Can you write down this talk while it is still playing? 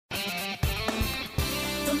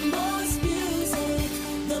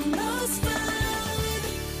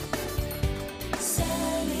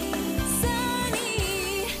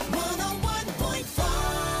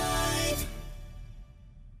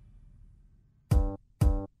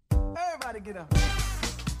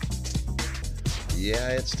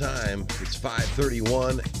Yeah, it's time. It's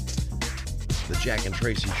 5:31. The Jack and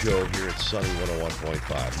Tracy Show here at Sunny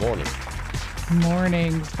 101.5. Morning.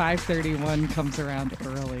 Morning. 5:31 comes around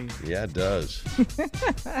early. Yeah, it does.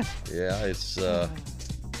 Yeah,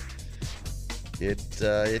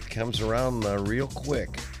 it comes around real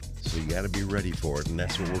quick. So you got to be ready for it, and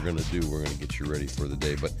that's what we're going to do. We're going to get you ready for the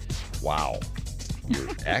day. But wow, your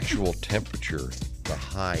actual temperature, the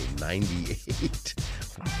high 98.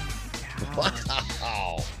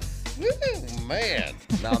 Wow. Woo, man.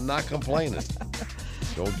 Now, I'm not complaining.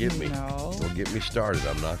 Don't get me. No. Don't get me started.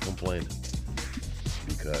 I'm not complaining.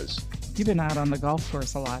 Because... You've been out on the golf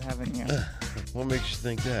course a lot, haven't you? What makes you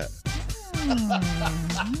think that?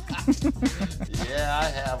 Yeah, I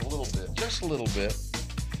have a little bit. Just a little bit.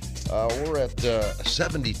 We're at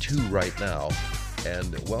 72 right now.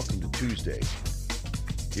 And welcome to Tuesday.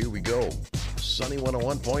 Here we go. Sunny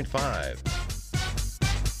 101.5.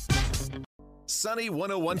 Sunny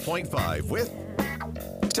 101.5 with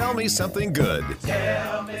Tell Me Something Good.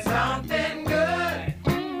 Tell me something good.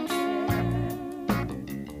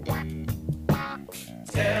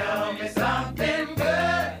 Tell me something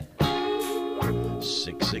good.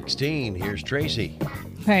 6:16. Here's Tracy.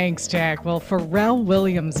 Thanks, Jack. Well, Pharrell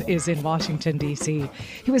Williams is in Washington, D.C.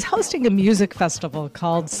 He was hosting a music festival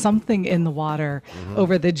called Something in the Water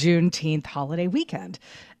over the Juneteenth holiday weekend.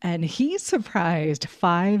 And he surprised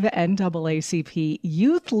 5 NAACP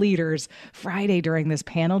youth leaders Friday during this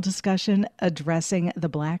panel discussion addressing the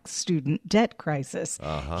Black student debt crisis.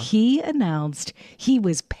 He announced he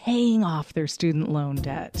was paying off their student loan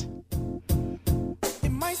debt.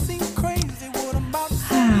 It might seem crazy what I'm about to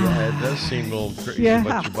say. Yeah, it does seem a little crazy Yeah.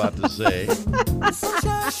 what you're about to say.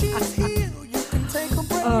 Sunshine, she's here. You can take a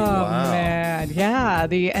break. Oh, man. Yeah,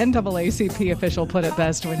 the NAACP official put it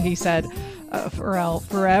best when he said, Pharrell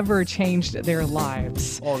forever changed their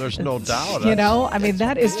lives. Oh, there's no doubt. You know, I mean,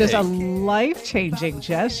 that is just a big. life-changing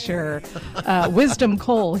gesture. Wisdom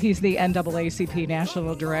Cole, he's the NAACP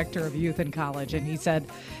National Director of Youth and College, and he said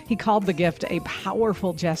he called the gift a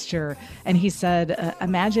powerful gesture. And he said,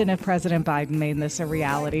 imagine if President Biden made this a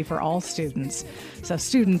reality for all students. So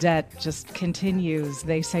student debt just continues,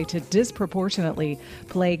 they say, to disproportionately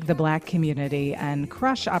plague the Black community and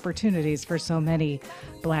crush opportunities for so many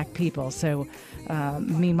Black people. So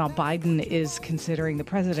meanwhile, the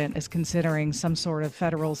president is considering some sort of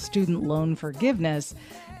federal student loan forgiveness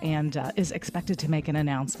and is expected to make an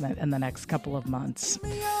announcement in the next couple of months.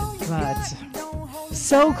 But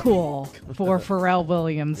so cool for Pharrell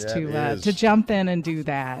Williams to jump in and do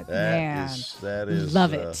that. Man, That is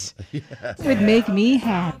love it. Yeah, Would make me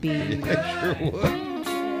happy. sure would.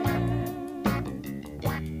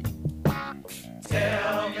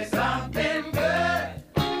 Tell me something good.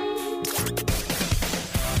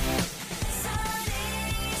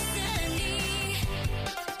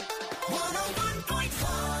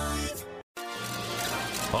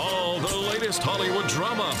 All the latest Hollywood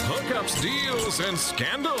drama, hookups, deals, and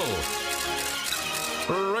scandal.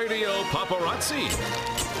 Radio Paparazzi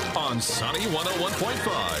on Sunny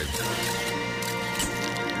 101.5.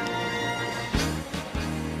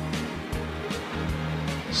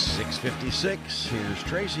 6:56. Here's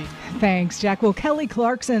Tracy. Thanks, Jack. Well, Kelly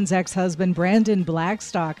Clarkson's ex-husband, Brandon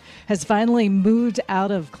Blackstock, has finally moved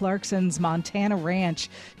out of Clarkson's Montana ranch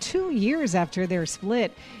 2 years after their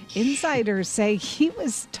split. Insiders say he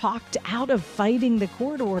was talked out of fighting the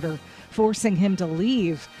court order, forcing him to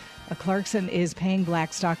leave. Clarkson is paying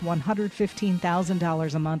Blackstock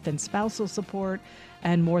 $115,000 a month in spousal support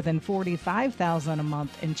and more than $45,000 a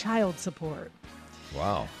month in child support.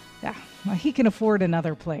 Wow. Yeah, well, he can afford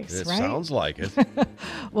another place, It right? sounds like it.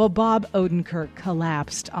 Well, Bob Odenkirk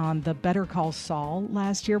collapsed on the Better Call Saul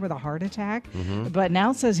last year with a heart attack, but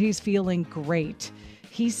now says he's feeling great.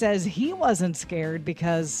 He says he wasn't scared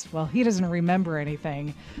because, well, he doesn't remember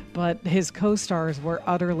anything, but his co-stars were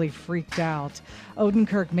utterly freaked out.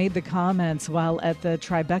 Odenkirk made the comments while at the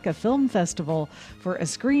Tribeca Film Festival for a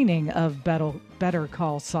screening of Better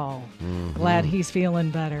Call Saul. Glad he's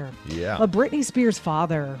feeling better. Yeah. Well, Britney Spears'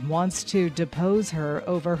 father wants to depose her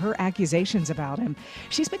over her accusations about him.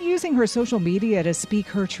 She's been using her social media to speak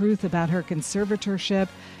her truth about her conservatorship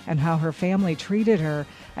and how her family treated her.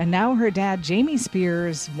 And now her dad, Jamie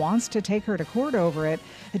Spears, wants to take her to court over it.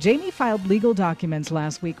 Jamie filed legal documents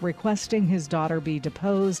last week requesting his daughter be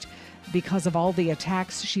deposed because of all the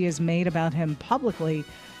attacks she has made about him publicly.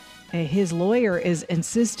 His lawyer is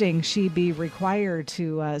insisting she be required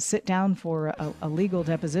to sit down for a legal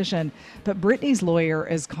deposition. But Britney's lawyer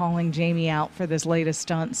is calling Jamie out for this latest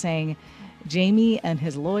stunt, saying Jamie and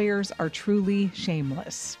his lawyers are truly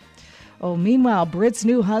shameless. Oh, meanwhile, Brit's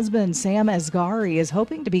new husband, Sam Asghari, is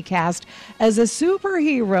hoping to be cast as a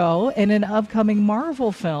superhero in an upcoming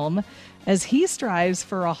Marvel film as he strives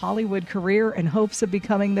for a Hollywood career in hopes of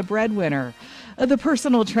becoming the breadwinner. The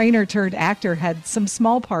personal trainer turned actor had some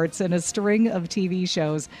small parts in a string of TV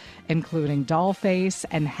shows, including Dollface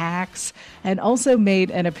and Hacks, and also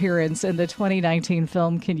made an appearance in the 2019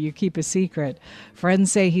 film Can You Keep a Secret?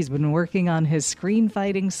 Friends say he's been working on his screen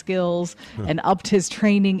fighting skills and upped his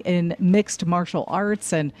training in mixed martial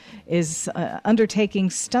arts and is undertaking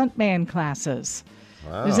stuntman classes.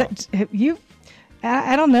 Wow.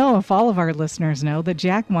 I don't know if all of our listeners know that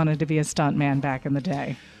Jack wanted to be a stuntman back in the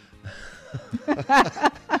day.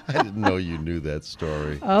 I didn't know you knew that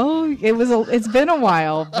story. Oh, it's been a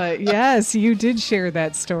while, but yes, you did share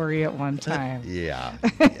that story at one time. Yeah,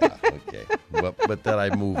 okay. But then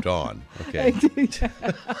I moved on. Okay.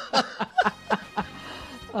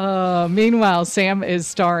 Meanwhile, Sam is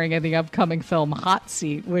starring in the upcoming film Hot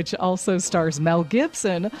Seat, which also stars Mel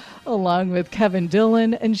Gibson, along with Kevin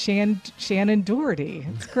Dillon and Shannon Doherty.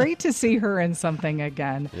 It's great to see her in something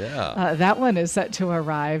again. Yeah. That one is set to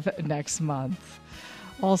arrive next month.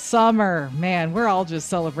 Well, summer, man, we're all just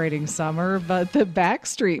celebrating summer, but the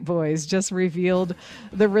Backstreet Boys just revealed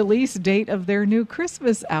the release date of their new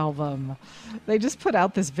Christmas album. They just put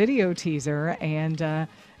out this video teaser, and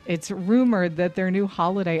it's rumored that their new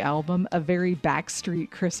holiday album, A Very Backstreet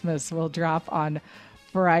Christmas, will drop on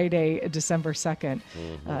Friday, December 2nd.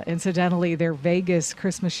 Incidentally, their Vegas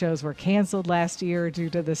Christmas shows were canceled last year due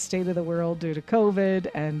to the state of the world, due to COVID,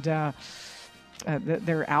 and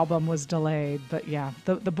their album was delayed. But yeah,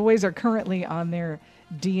 the boys are currently on their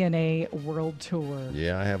DNA World Tour.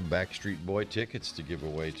 Yeah, I have Backstreet Boy tickets to give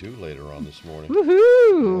away too later on this morning.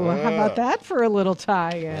 Woohoo! How about that for a little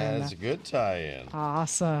tie-in? Yeah, that's a good tie-in.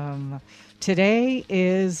 Awesome. Today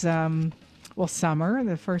is, summer,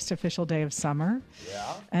 the first official day of summer.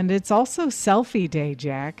 Yeah. And it's also selfie day,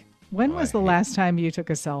 Jack. When was the last time you took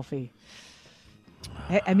a selfie?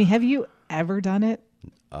 I mean, have you ever done it?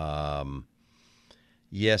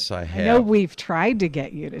 Yes, I have. I know we've tried to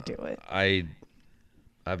get you to do it.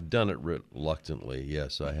 I've done it reluctantly.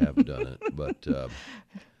 Yes, I have done it, but because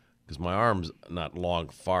my arm's not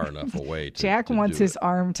far enough away. Jack to wants do his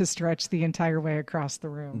arm to stretch the entire way across the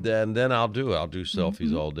room. Then I'll do it. I'll do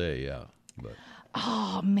selfies all day. Yeah. But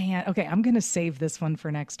Oh man. Okay, I'm gonna save this one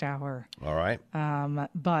for next hour. all right.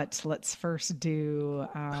 But let's first do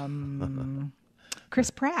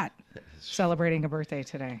Chris Pratt celebrating a birthday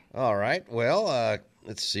today. All right. Well,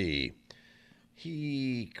 let's see.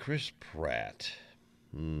 Chris Pratt.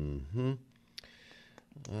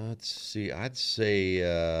 Let's see. I'd say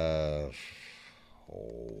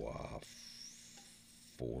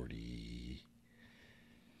 40.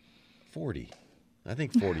 40. I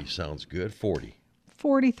think 40 sounds good. 40.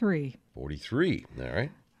 43. 43. All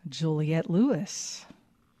right. Juliette Lewis.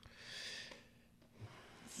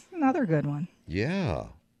 It's another good one. Yeah.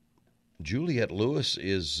 Juliette Lewis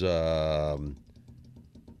is I'm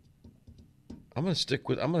going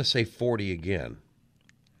to say 40 again.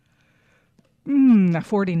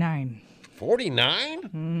 49. 49?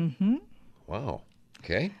 Mm-hmm. Wow.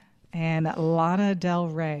 Okay. And Lana Del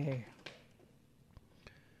Rey.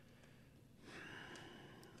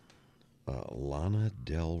 Lana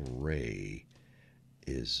Del Rey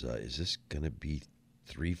is this going to be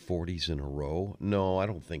 3 40s in a row? No, I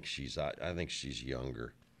don't think she's. I think she's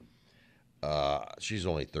younger. She's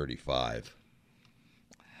only 35.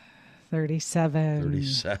 37.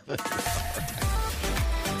 37.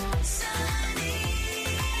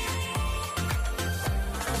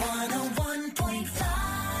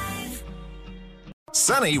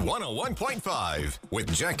 Sunny 101.5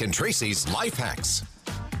 with Jack and Tracy's Life Hacks.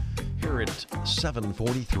 Here at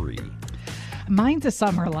 7:43. Mine's a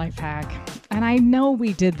summer life hack. And I know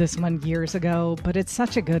we did this one years ago, but it's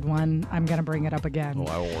such a good one. I'm going to bring it up again. Oh,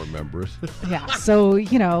 I won't remember it. Yeah. So,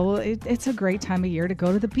 it's a great time of year to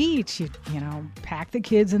go to the beach. You pack the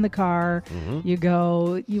kids in the car. Mm-hmm.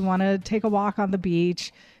 You want to take a walk on the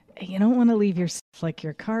beach. You don't want to leave your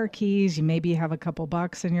car keys. You maybe have a couple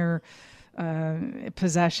bucks in your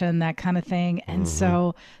possession, that kind of thing. And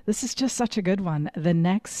so this is just such a good one. The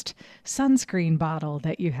next sunscreen bottle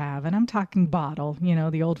that you have, and I'm talking bottle,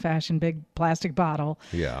 the old fashioned big plastic bottle.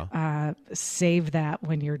 Yeah. Save that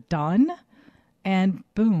when you're done. And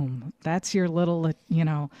boom, that's your little,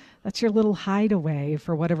 that's your little hideaway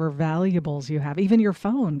for whatever valuables you have, even your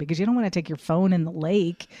phone, because you don't want to take your phone in the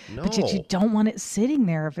lake, but you No. don't want it sitting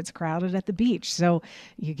there if it's crowded at the beach. So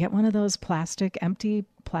you get one of those empty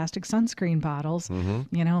plastic sunscreen bottles,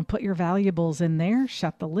 and put your valuables in there,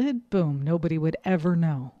 shut the lid, boom, nobody would ever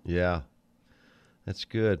know. Yeah. That's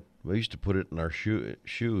good. We used to put it in our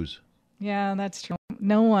shoes. Yeah, that's true.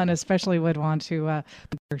 No one especially would want to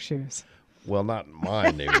put their shoes. Well, not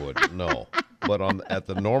mine, they wouldn't, no. But at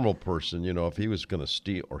the normal person, if he was going to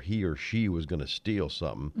steal, or he or she was going to steal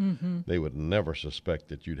something, they would never suspect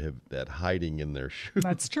that you'd have that hiding in their shoes.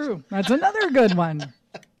 That's true. That's another good one.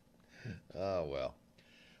 Oh, well.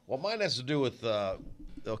 Well, mine has to do with, the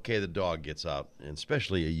dog gets out, and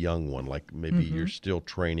especially a young one, like maybe you're still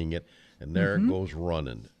training it, and there it goes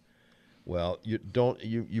running. Well, you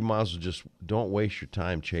might as well just don't waste your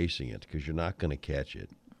time chasing it, because you're not going to catch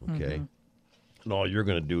it, okay? And all you're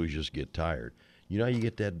going to do is just get tired. You know how you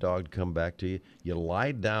get that dog to come back to you? You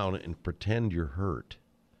lie down and pretend you're hurt.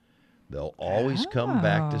 They'll always come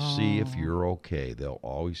back to see if you're okay. They'll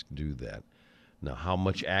always do that. Now, how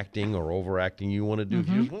much acting or overacting you want to do? If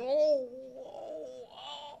you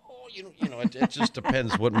just, it just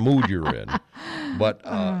depends what mood you're in. But,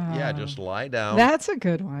 just lie down. That's a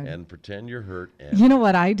good one. And pretend you're hurt. And you know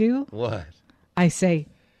what I do? What? I say,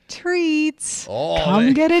 treats. Oh,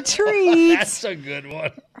 Come get a treat. That's a good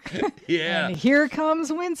one. Yeah. And here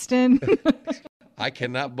comes Winston. I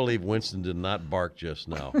cannot believe Winston did not bark just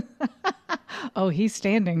now. Oh, he's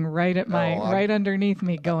standing right at right underneath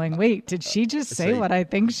me going, wait, did she just say what I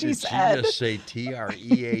think she said? Did she just say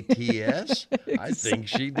TREATS? I think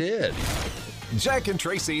she did. Jack and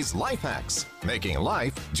Tracy's Life Hacks, making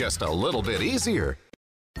life just a little bit easier.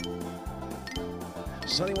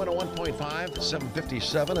 Sunny 101.5,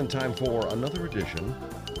 7:57, and time for another edition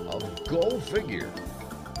of Go Figure.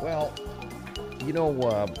 Well,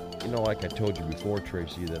 like I told you before,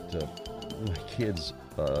 Tracy, that my kids,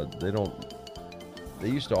 they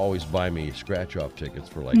used to always buy me scratch-off tickets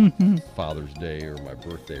for like Father's Day or my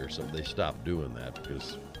birthday or something. They stopped doing that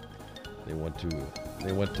because they went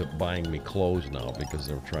to buying me clothes now because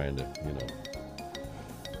they're trying to,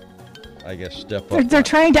 I guess step up. They're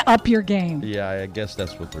trying to up your game. Yeah, I guess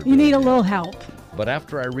that's what they're doing. You need a little help. But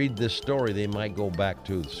after I read this story, they might go back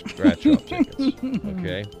to the scratch-off tickets,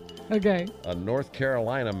 okay? Okay. A North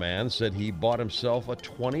Carolina man said he bought himself a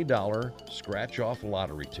 $20 scratch-off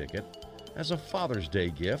lottery ticket as a Father's Day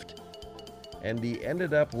gift, and he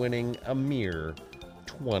ended up winning a mere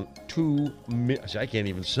I can't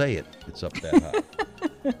even say it. It's up that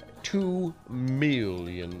high. $2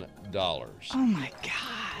 million. Oh my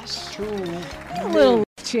gosh. A little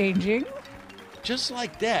changing. Just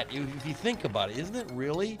like that. If you think about it, isn't it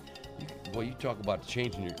really? You talk about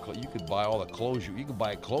changing your clothes. You could buy all the clothes. You could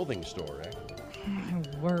buy a clothing store,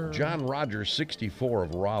 actually. Word. John Rogers, 64,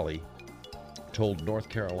 of Raleigh, told North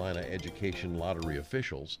Carolina education lottery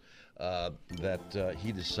officials that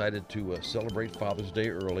he decided to celebrate Father's Day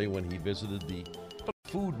early when he visited the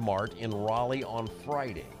Food Mart in Raleigh on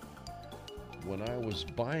Friday. When I was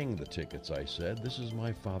buying the tickets, I said, this is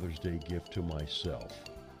my Father's Day gift to myself.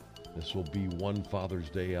 This will be one Father's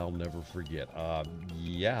Day I'll never forget.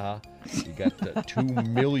 Yeah, you got 2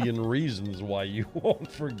 million reasons why you won't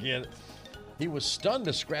forget it. He was stunned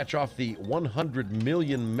to scratch off the 100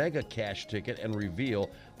 million mega cash ticket and reveal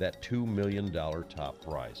that $2 million top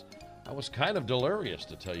prize. I was kind of delirious,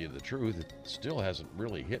 to tell you the truth. It still hasn't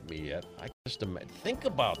really hit me yet. I just think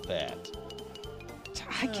about that.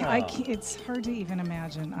 I can't, it's hard to even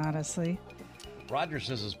imagine, honestly. Roger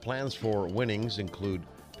says his plans for winnings include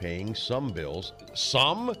paying some bills.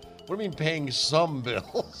 Some? What do you mean paying some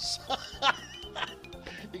bills?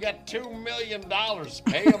 You got $2 million.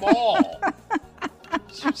 Pay them all.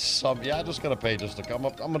 I'm just going to pay just to come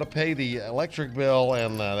up. I'm going to pay the electric bill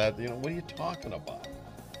and that. What are you talking about?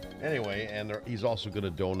 Anyway, and he's also going to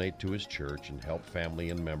donate to his church and help family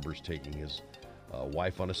and members, taking his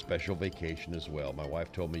wife on a special vacation as well. My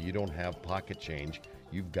wife told me, you don't have pocket change.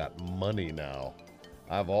 You've got money now.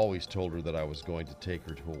 I've always told her that I was going to take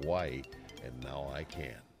her to Hawaii, and now I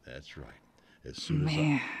can. That's right. As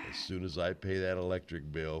soon as I pay that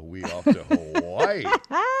electric bill, we off to Hawaii.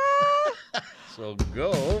 So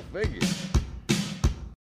go figure.